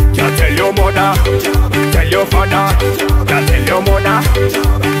 Yes, you tell your mother, tell your father, you tell your mother,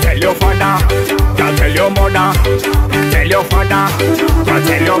 tell your father, you tell your mother, tell your father, you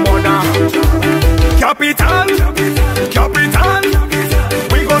tell your mother. Capital, capital,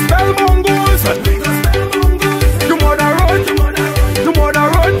 we go spell mongoose. You mother run, you mother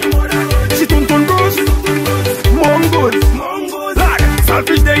run. She turn goose, mongoose. Lad,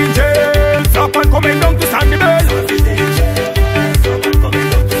 selfish danger, stop and coming down to Sandy Bell.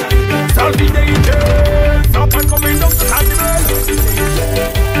 Selfish danger, stop and coming down to Sandy Bell.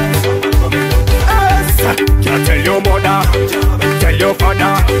 Yes, you tell your mother, tell your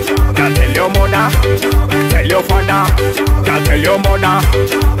father, you tell your mother, tell your father, you tell your mother,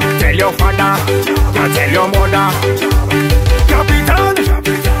 tell your father, you tell your mother. Capital,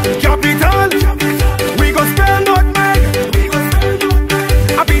 capital, we go spell nutmeg.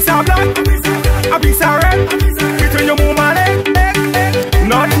 A piece of black, a piece of red, between your mom and egg,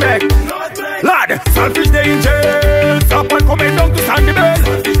 nutmeg. Lad, selfish danger, stop and coming down to Sandy Bell.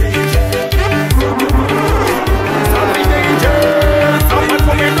 Selfish danger, stop and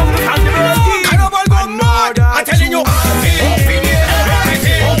coming down to Sandy Bell. I'm telling you, everything,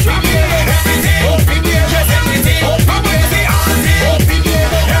 everything, everything, yes, everything.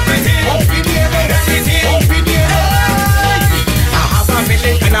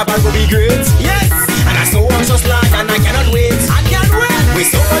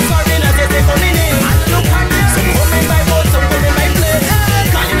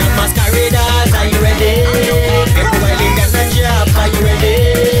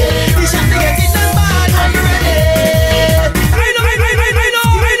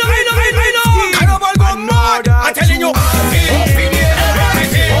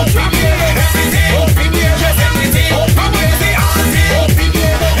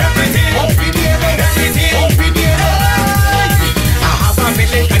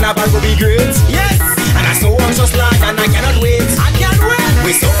 carnival will be great. Yes, and I so anxious lad and I cannot wait. I can't wait.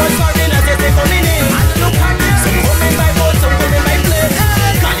 We so much foreigners as they coming in. Look at them. Some coming by boat, some coming by plane.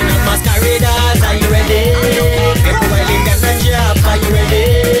 Calling out masqueraders, are you ready? People wailing them and job, are you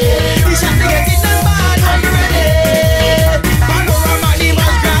ready? The shot to get it done bad, are you ready? Panorama, the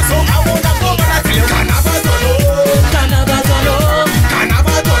man's grass, so I wanna go and I tell you carnival don't know. Carnival don't know.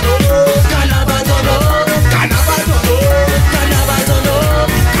 Carnival don't know. Carnival don't know. Carnival don't know. Carnival don't know.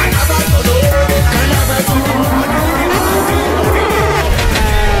 Carnival don't know. Carnival don't know.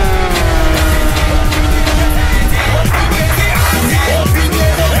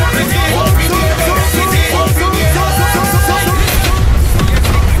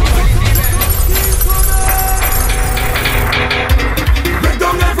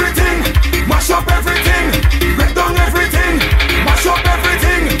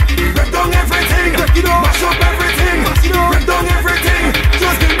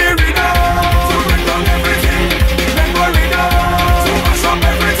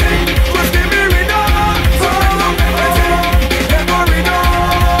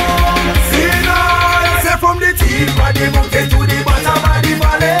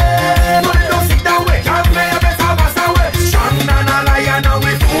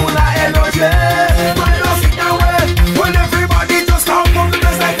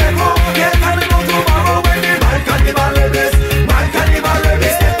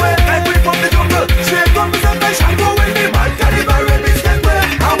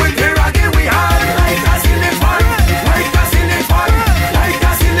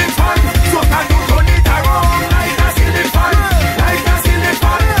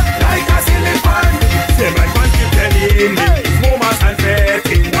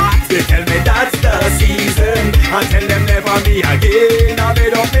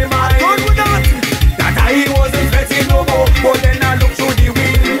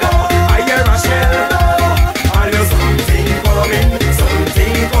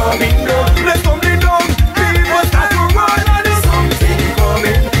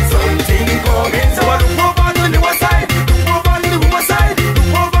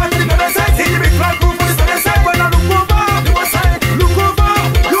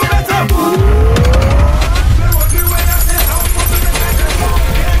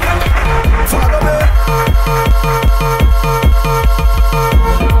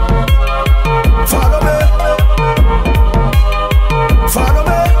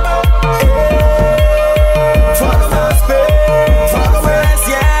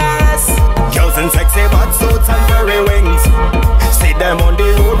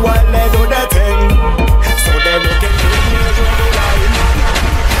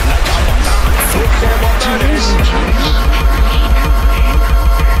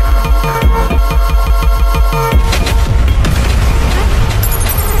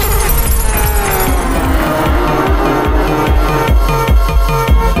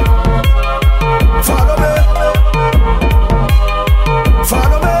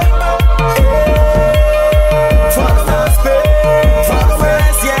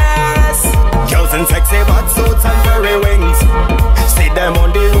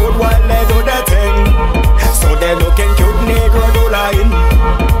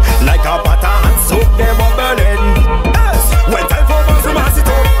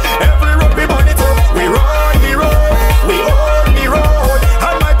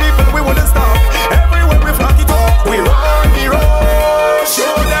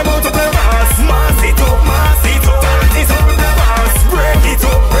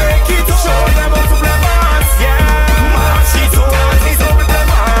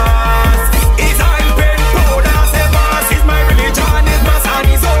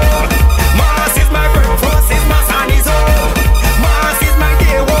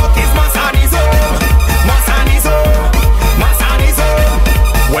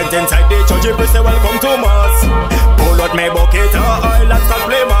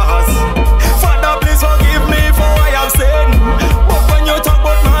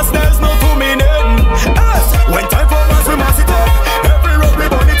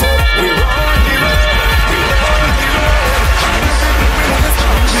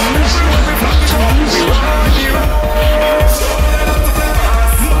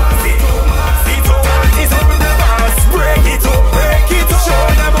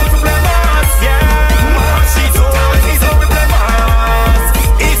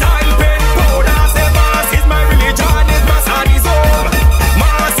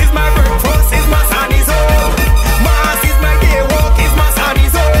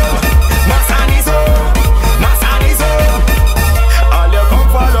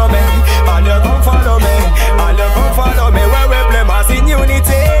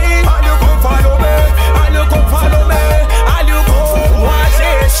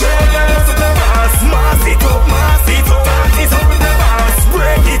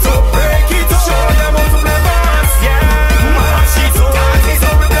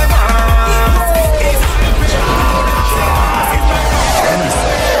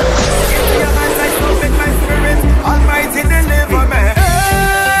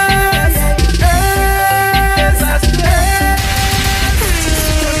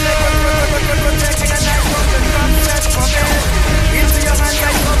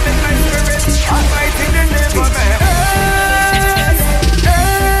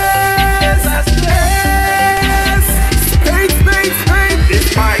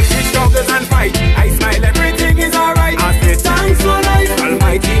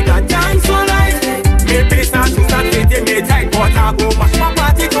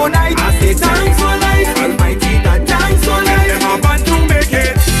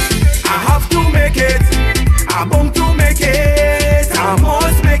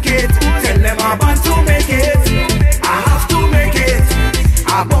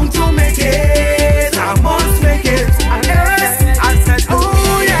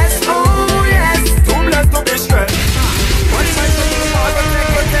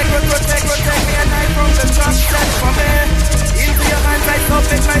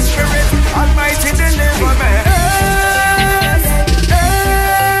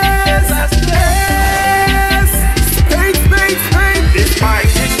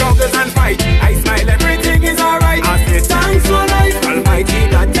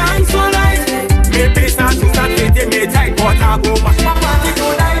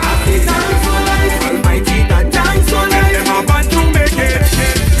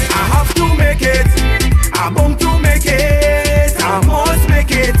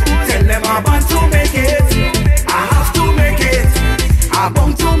 I'm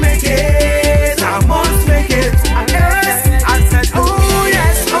bound to make it. I must make it. Yes, I said, oh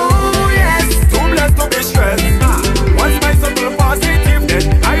yes, too blessed to be stressed. Once my simple positive,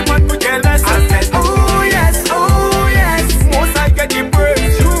 then I want to get less. I said, oh yes, most I get the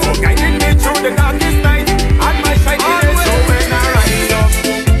praise. So guiding me through the darkest night, and my shining so when I rise up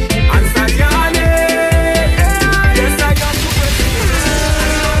and start yawning, yes I got to praise.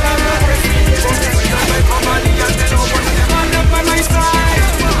 Yes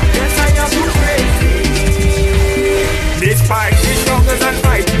I have to praise. Despite the struggles and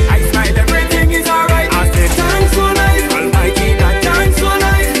fight, I smile, everything is alright. I say thanks for life, Almighty God, thanks for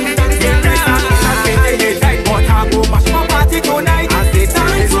life. But I go back to my party tonight. I say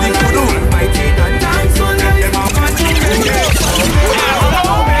thanks for life, Almighty God, thanks for life.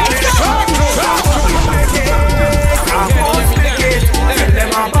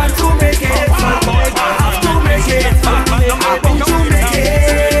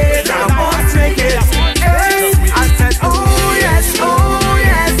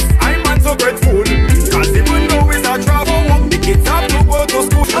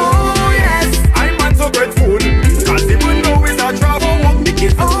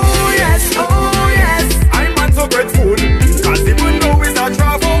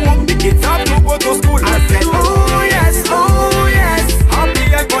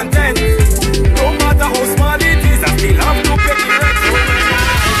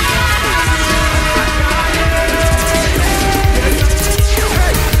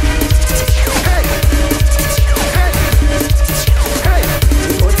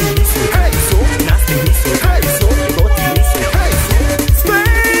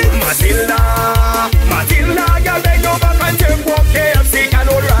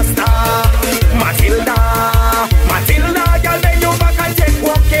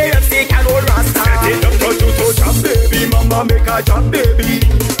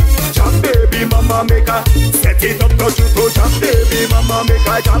 Set it up, touch you to jam baby, mama make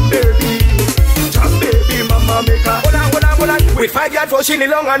a jam baby, mama make a. Hold on. With 5 yards for she kneel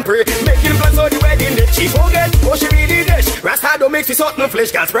long and pray, making plans for the wedding day. She forget, oh she really dash. Rasta don't mix with something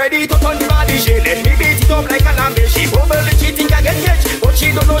flesh, girl spread it out on the body. She let me beat it up like a lamb. She bubble and she think I get catch, but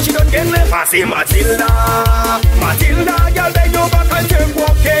she don't know she don't get left. I say Matilda, girl bend your back and take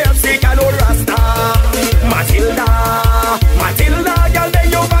walk KFC can no Rasta. Matilda, girl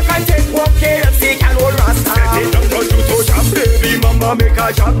bend your back and take walk KFC can no Rasta. Set it up, touch you to jam baby, mama make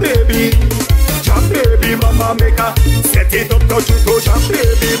a jam baby, mama make a. Set it up, touch you to jam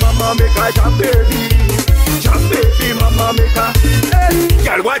baby, mama make a jam baby, mama make a. Hey,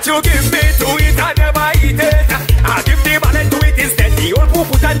 girl what you give me